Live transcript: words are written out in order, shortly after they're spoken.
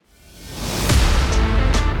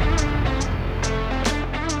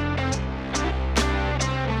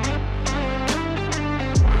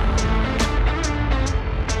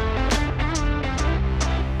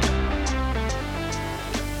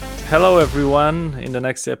Hello, everyone, in the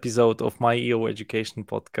next episode of my EO Education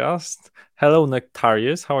podcast. Hello,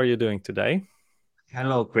 Nektarios. How are you doing today?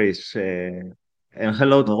 Hello, Chris, and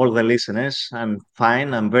hello to all the listeners. I'm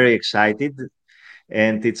fine. I'm very excited,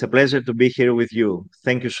 and it's a pleasure to be here with you.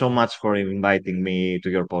 Thank you so much for inviting me to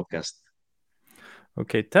your podcast.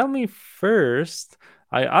 Okay, tell me first.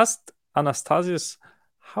 I asked Anastasius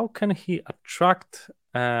how can he attract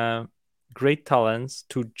great talents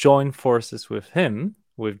to join forces with him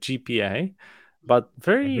with GPA, but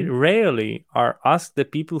very Mhm. rarely are asked the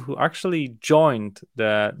people who actually joined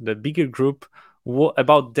the bigger group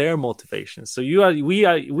about their motivations. So we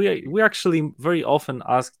actually very often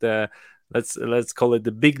ask the let's call it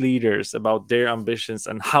the big leaders about their ambitions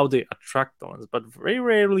and how they attract talents, but very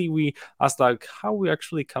rarely we ask like how we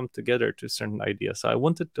actually come together to certain ideas. So I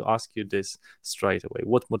wanted to ask you this straight away.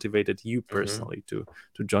 What motivated you Mhm. personally to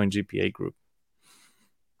join GPA group?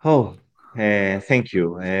 Oh, thank you.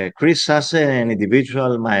 Chris, as an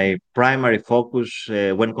individual, my primary focus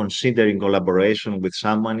when considering collaboration with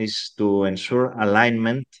someone is to ensure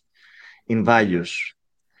alignment in values.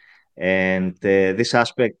 And this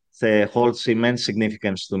aspect holds immense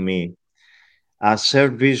significance to me. As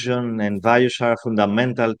shared vision and values are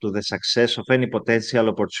fundamental to the success of any potential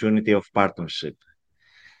opportunity of partnership.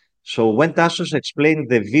 So, when Tassos explained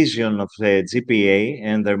the vision of the GPA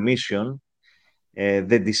and their mission,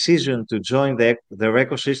 the decision to join their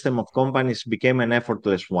ecosystem of companies became an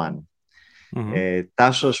effortless one. Hmm.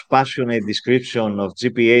 Tassos' passionate description of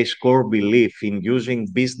GPA's core belief in using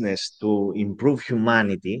business to improve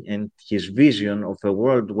humanity and his vision of a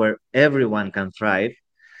world where everyone can thrive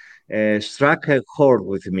struck a chord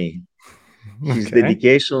with me. His Okay.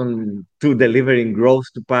 dedication to delivering growth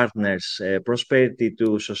to partners, prosperity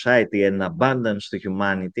to society, and abundance to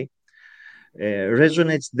humanity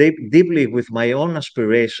resonates deeply with my own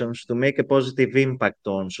aspirations to make a positive impact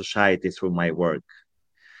on society through my work.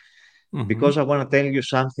 Hmm. Because I want to tell you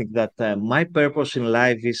something that my purpose in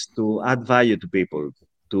life is to add value to people,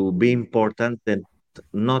 to be important and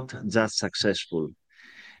not just successful.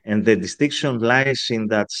 And the distinction lies in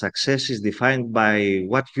that success is defined by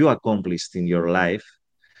what you accomplished in your life,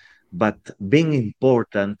 but being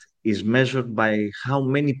important is measured by how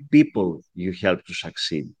many people you help to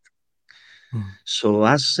succeed. So,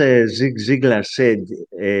 as Zig Ziglar said,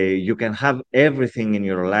 you can have everything in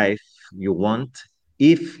your life you want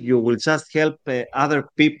if you will just help other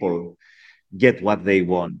people get what they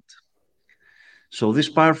want. So, this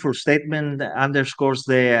powerful statement underscores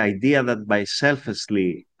the idea that by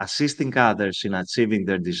selflessly assisting others in achieving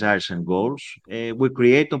their desires and goals, we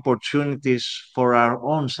create opportunities for our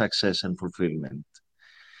own success and fulfillment.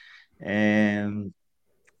 And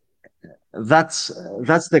that's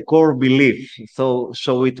the core belief. So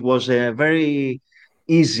it was a very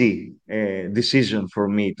easy decision for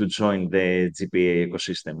me to join the GPA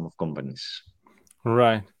ecosystem of companies.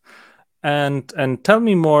 Right. And tell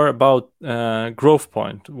me more about Growth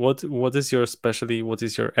Point. What is your specialty? What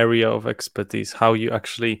is your area of expertise? How you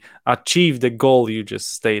actually achieve the goal you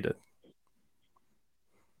just stated?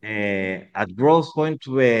 At Growth Point,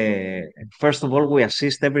 first of all, we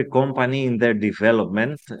assist every company in their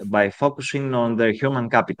development by focusing on their human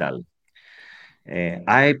capital.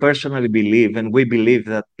 I personally believe, and we believe,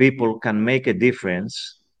 that people can make a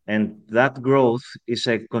difference, and that growth is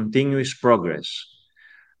a continuous progress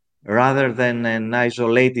rather than an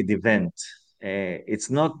isolated event. It's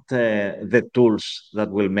not the tools that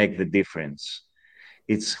will make the difference,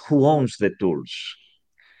 it's who owns the tools.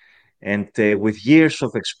 And with years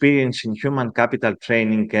of experience in human capital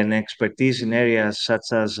training and expertise in areas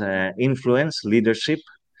such as influence, leadership,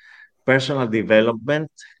 personal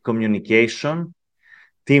development, communication,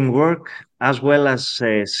 teamwork, as well as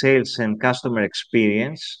sales and customer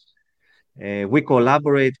experience, we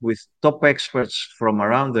collaborate with top experts from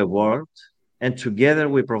around the world, and together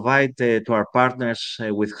we provide to our partners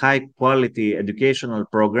with high quality educational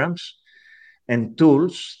programs and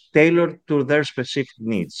tools tailored to their specific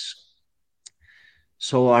needs.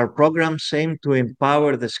 So, our programs aim to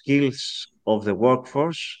empower the skills of the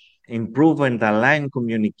workforce, improve and align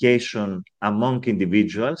communication among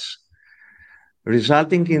individuals,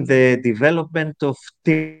 resulting in the development of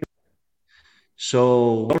team.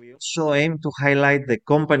 So we also aim to highlight the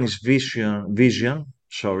company's vision,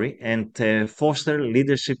 and foster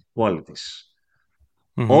leadership qualities.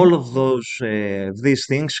 Hmm. All of these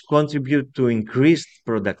things contribute to increased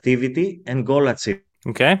productivity and goal achievement.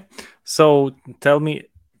 Okay. So tell me,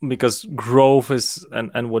 because growth is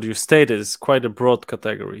and what you stated is quite a broad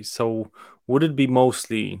category. So would it be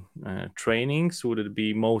mostly trainings? Would it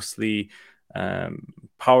be mostly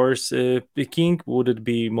powers picking? Would it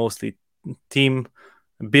be mostly team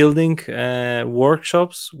building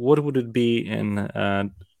workshops? What would it be in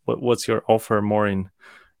what's your offer more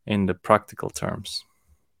in the practical terms?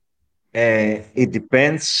 It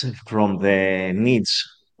depends from the needs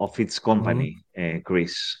of its Hmm. company,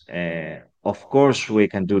 Chris. Of course, we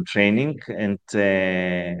can do training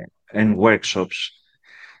and workshops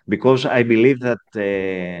because I believe that,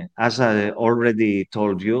 as I already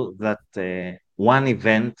told you, that one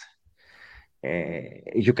event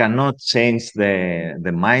you cannot change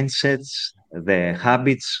the mindsets, the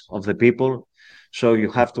habits of the people. So you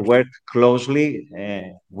Of have to course. work closely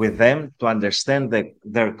with them to understand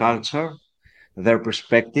their culture, their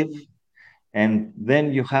perspective, and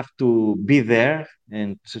then you have to be there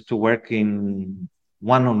and to work in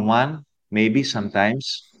one-on-one, maybe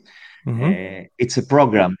sometimes. Hmm. It's a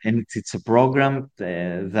program, and it's a program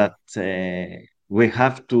that we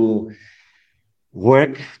have to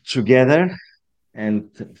work together and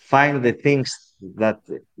find the things that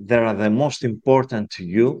that are the most important to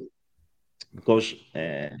you, because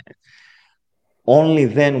only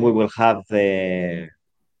then we will have the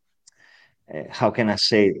how can I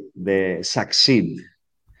say, the succeed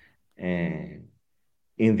uh,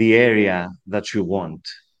 in the area that you want.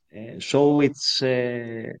 So it's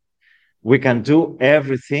we can do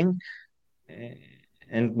everything, uh,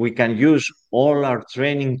 and we can use all our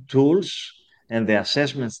training tools and the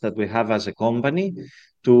assessments that we have as a company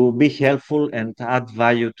to be helpful and add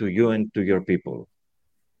value to you and to your people.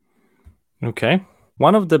 Okay.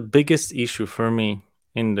 One of the biggest issue for me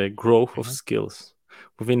in the growth of Mhm, skills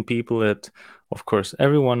within people that, of course,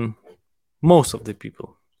 everyone, most of the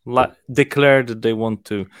people declare that they want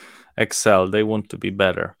to excel, they want to be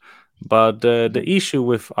better. But the mhm, issue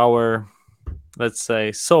with our, let's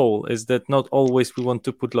say, soul is that not always we want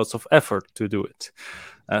to put lots of effort to do it.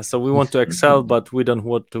 So we want to excel, mhm, but we don't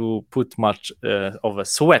want to put much of a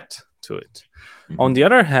sweat to it. On the mhm.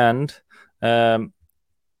 other hand, um,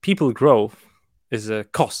 people growth is a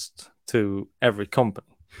cost to every company.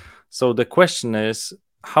 So the question is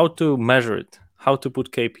how to measure it, how to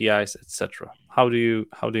put KPIs, etc. How do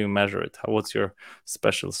you measure it? What's your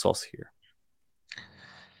special sauce here?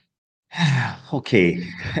 Okay,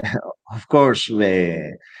 of course,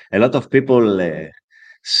 a lot of people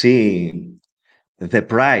see the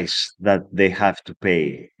price that they have to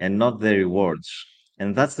pay and not the rewards.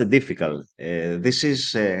 And that's the difficult. This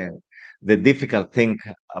is the difficult thing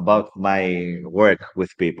about my work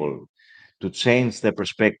with people, to change the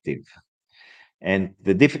perspective. And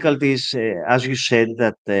the difficulty is, as you said,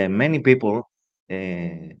 that many people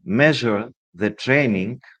measure the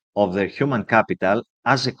training of their human capital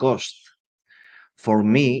as a cost. For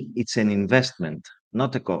me, it's an investment,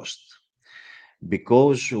 not a cost,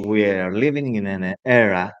 because we are living in an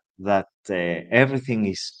era that everything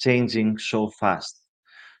is changing so fast.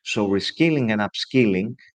 So reskilling and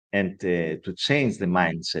upskilling, and to change the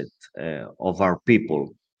mindset of our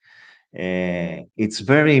people, it's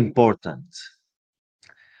very important.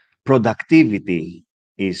 Productivity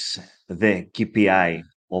is the KPI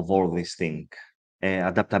of all these things.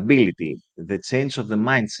 Adaptability, the change of the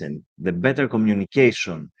mindset, the better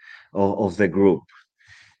communication of the group.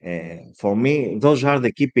 For me, those are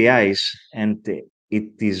the KPIs, and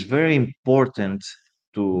it is very important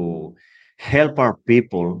to help our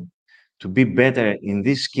people to be better in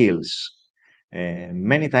these skills.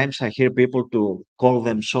 Many times I hear people to call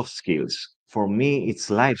them soft skills. For me,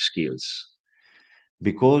 it's life skills,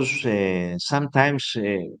 because sometimes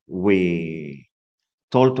we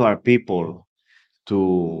told to our people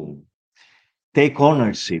to take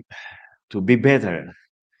ownership, to be better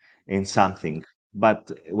in something,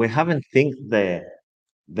 but we haven't think the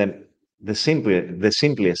the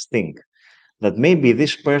simplest thing, that maybe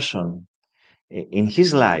this person in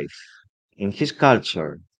his life, in his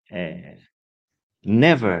culture, uh,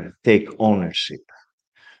 never take ownership.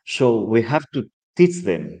 So we have to teach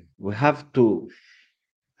them. We have to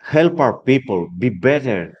help our people be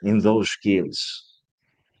better in those skills.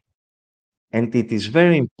 And it is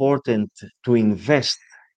very important to invest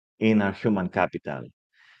in our human capital,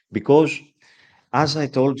 because, as I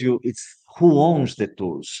told you, it's who owns the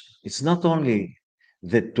tools. It's not only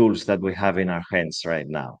the tools that we have in our hands right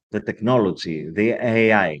now, the technology, the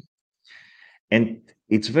AI. And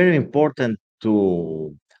it's very important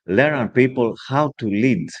to learn our people how to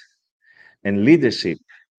lead. And leadership,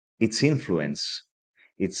 it's influence.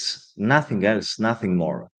 It's nothing else, nothing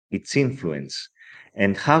more. It's influence.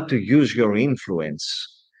 And how to use your influence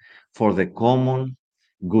for the common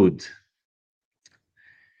good.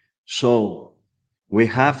 So we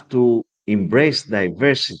have to embrace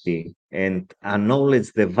diversity and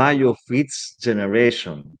acknowledge the value of each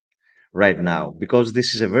generation right now, because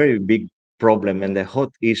this is a very big problem and a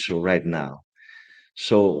hot issue right now.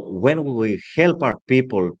 So when we help our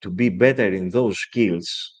people to be better in those skills,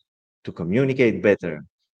 to communicate better,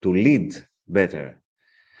 to lead better,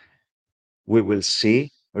 we will see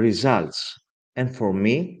results. And for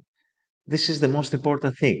me, this is the most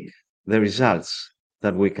important thing, the results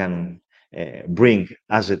that we can bring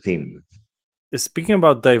as a team. Speaking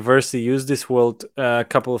about diversity, use this word a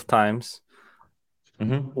couple of times.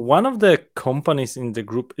 Mhm, One of the companies in the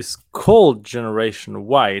group is called Generation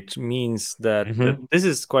Y, which means that mhm, this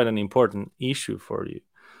is quite an important issue for you.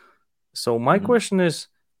 So my mhm, question is,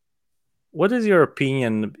 what is your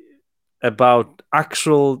opinion about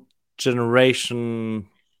actual generation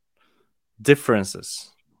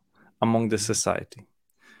differences among the society?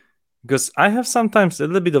 Because I have sometimes a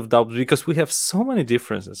little bit of doubt because we have so many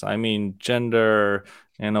differences. I mean, gender,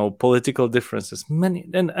 political differences, many,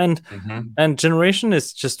 mhm, and generation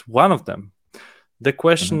is just one of them. The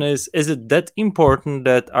question mhm. is it that important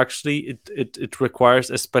that actually it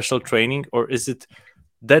requires a special training, or is it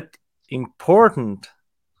that important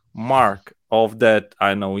mark of that?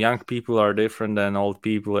 I know young people are different than old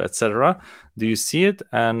people, etc. Do you see it,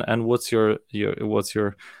 and what's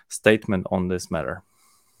your statement on this matter?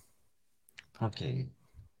 Okay.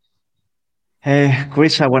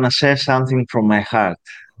 Chris, I want to share something from my heart.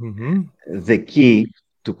 Mm-hmm. The key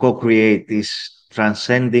to co-create is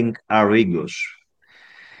transcending our egos.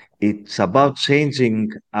 It's about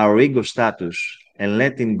changing our ego status and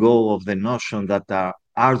letting go of the notion that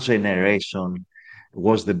our generation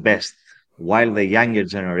was the best, while the younger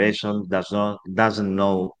generation doesn't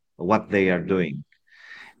know what they are doing.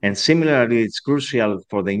 And similarly, it's crucial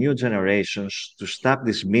for the new generations to stop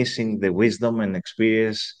dismissing the wisdom and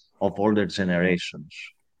experience of older generations.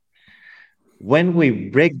 When we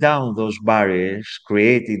break down those barriers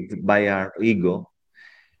created by our ego,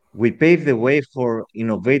 we pave the way for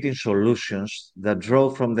innovative solutions that draw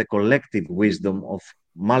from the collective wisdom of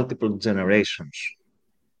multiple generations.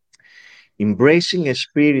 Embracing a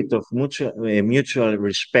spirit of mutual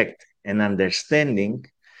respect and understanding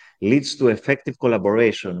leads to effective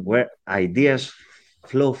collaboration where ideas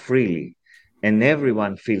flow freely and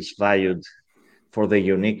everyone feels valued for their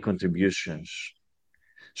unique contributions.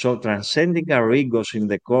 So, transcending our egos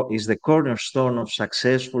is the cornerstone of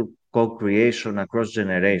successful co creation across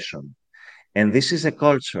generations. And this is a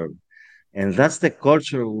culture, and that's the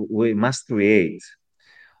culture we must create.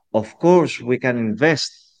 Of course, we can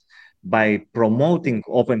invest by promoting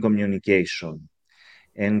open communication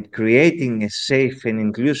and creating a safe and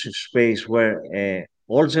inclusive space where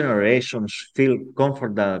all generations feel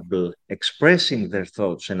comfortable expressing their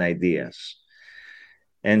thoughts and ideas.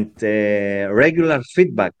 And regular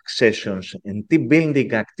feedback sessions and team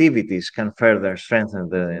building activities can further strengthen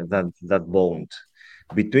that bond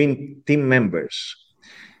between team members.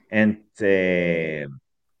 And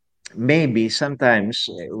maybe sometimes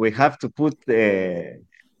we have to put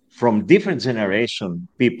from different generation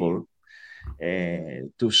people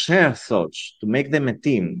to share thoughts, to make them a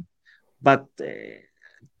team, but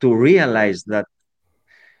to realize that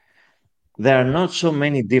there are not so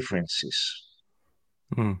many differences.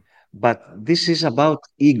 Mm. But this is about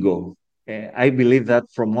ego. I believe that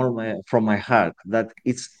from my heart that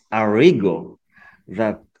it's our ego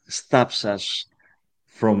that stops us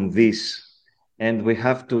from this, and we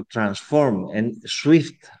have to transform and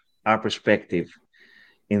shift our perspective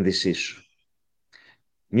in this issue.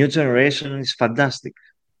 New generation is fantastic,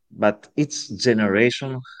 but each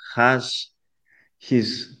generation has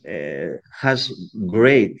has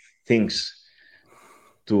great things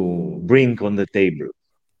to bring on the table.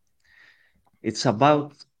 It's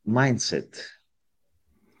about mindset.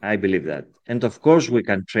 I believe that. And of course, we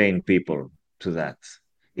can train people to that.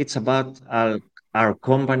 It's about our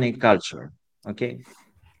company culture. Okay.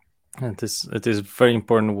 It is very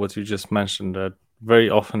important what you just mentioned, that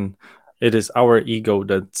very often it is our ego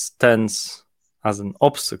that stands as an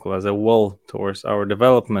obstacle, as a wall towards our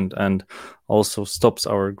development, and also stops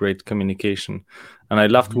our great communication. And I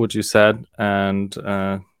loved Mhm. what you said, and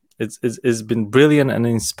it's been brilliant and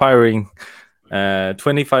inspiring.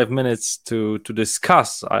 25 minutes to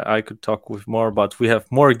discuss. I could talk with more, but we have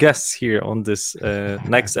more guests here on this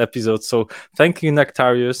next episode. So thank you,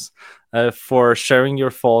 Nektarios, for sharing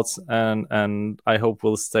your thoughts, and I hope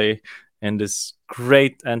we'll stay in this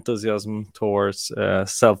great enthusiasm towards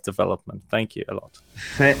self development. Thank you a lot.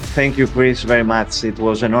 Thank you, Chris, very much. It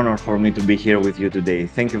was an honor for me to be here with you today.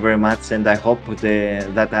 Thank you very much, and I hope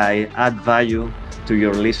that I add value to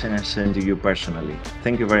your listeners and to you personally.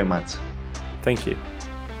 Thank you very much. Thank you.